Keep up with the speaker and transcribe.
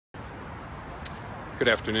Good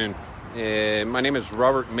afternoon. My name is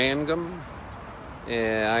Robert Mangum.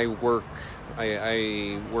 I work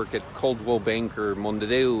at Coldwell Banker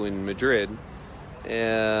Mondadeo in Madrid.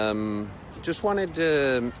 Just wanted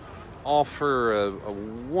to offer a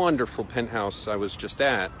wonderful penthouse I was just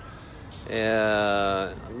at.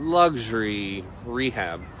 Luxury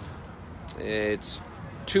rehab. It's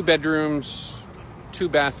 2 bedrooms, 2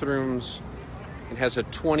 bathrooms. It has a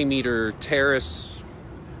 20-meter terrace.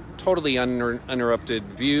 Totally uninterrupted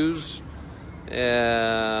views.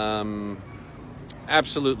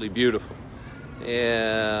 Absolutely beautiful.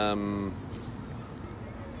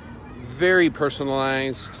 Very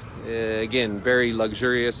personalized. Again, very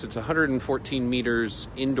luxurious. It's 114 meters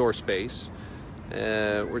indoor space.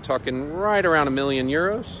 We're talking right around €1 million.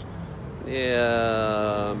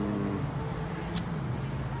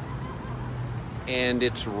 And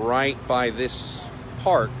it's right by this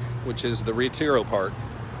park, which is the Retiro Park.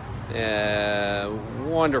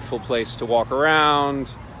 Wonderful place to walk around,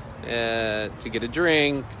 to get a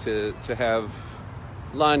drink, to have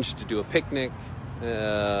lunch, to do a picnic.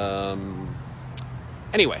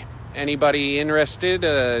 Anyway, anybody interested,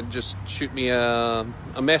 just shoot me a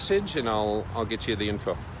message and I'll get you the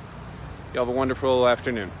info. You have a wonderful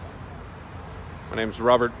afternoon. My name is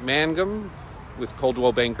Robert Mangum with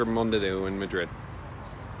Coldwell Banker Mondadeo in Madrid.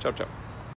 Ciao, ciao.